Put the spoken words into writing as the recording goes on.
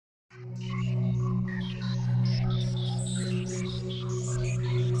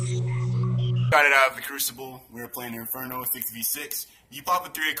Got it out of the Crucible. We were playing Inferno 6v6. You pop a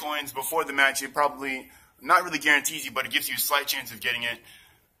 3 coins before the match. It probably not really guarantees you, but it gives you a slight chance of getting it,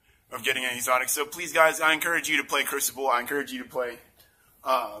 an exotic. So please, guys, I encourage you to play Crucible. I encourage you to play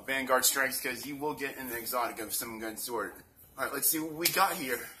Vanguard Strikes because you will get an exotic of some good sort. All right, let's see what we got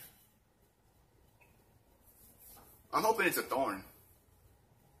here. I'm hoping it's a Thorn.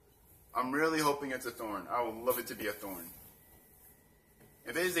 I'm really hoping it's a Thorn. I would love it to be a Thorn.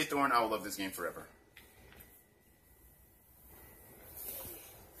 If it is a Thorn, I will love this game forever.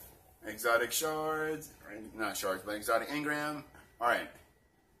 Exotic shards. Not shards, but exotic engram. Alright.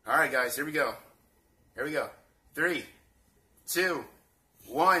 Alright, guys. Here we go. Here we go. 3, 2,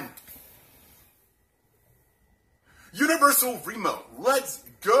 1. Universal Remote. Let's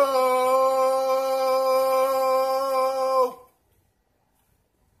go!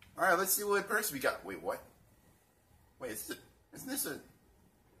 Alright, let's see what perks we got. Wait, what? Wait, isn't this a...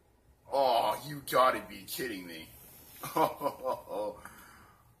 Oh, you gotta be kidding me.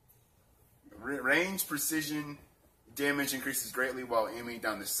 Range, precision, damage increases greatly while aiming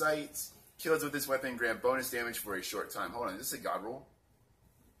down the sights. Kills with this weapon grant bonus damage for a short time. Hold on, is this a god roll?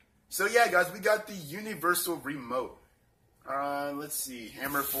 So yeah, guys, we got the Universal Remote. Let's see.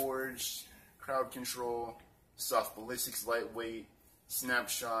 Hammer Forged, Crowd Control, Soft Ballistics, Lightweight,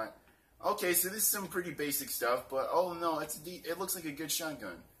 Snapshot. Okay, so this is some pretty basic stuff, but oh no, it looks like a good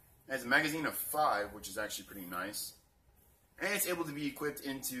shotgun. It has a magazine of 5, which is actually pretty nice. And it's able to be equipped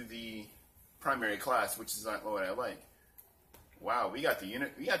into the primary class, which is what I like. Wow, we got the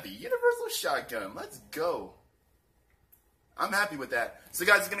universal shotgun. Let's go. I'm happy with that. So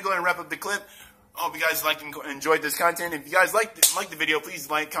guys, I'm going to go ahead and wrap up the clip. I hope you guys liked and enjoyed this content. If you guys liked the video, please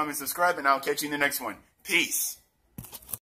like, comment, subscribe, and I'll catch you in the next one. Peace.